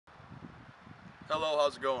Hello,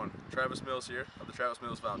 how's it going? Travis Mills here of the Travis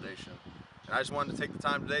Mills Foundation. And I just wanted to take the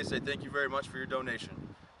time today to say thank you very much for your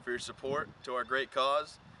donation, for your support to our great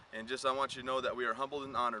cause, and just I want you to know that we are humbled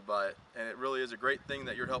and honored by it. And it really is a great thing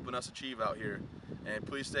that you're helping us achieve out here. And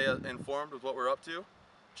please stay informed with what we're up to.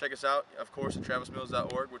 Check us out, of course, at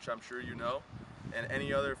travismills.org, which I'm sure you know. And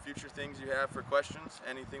any other future things you have for questions,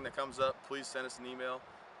 anything that comes up, please send us an email.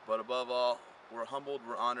 But above all, we're humbled,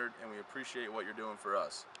 we're honored, and we appreciate what you're doing for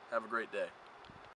us. Have a great day.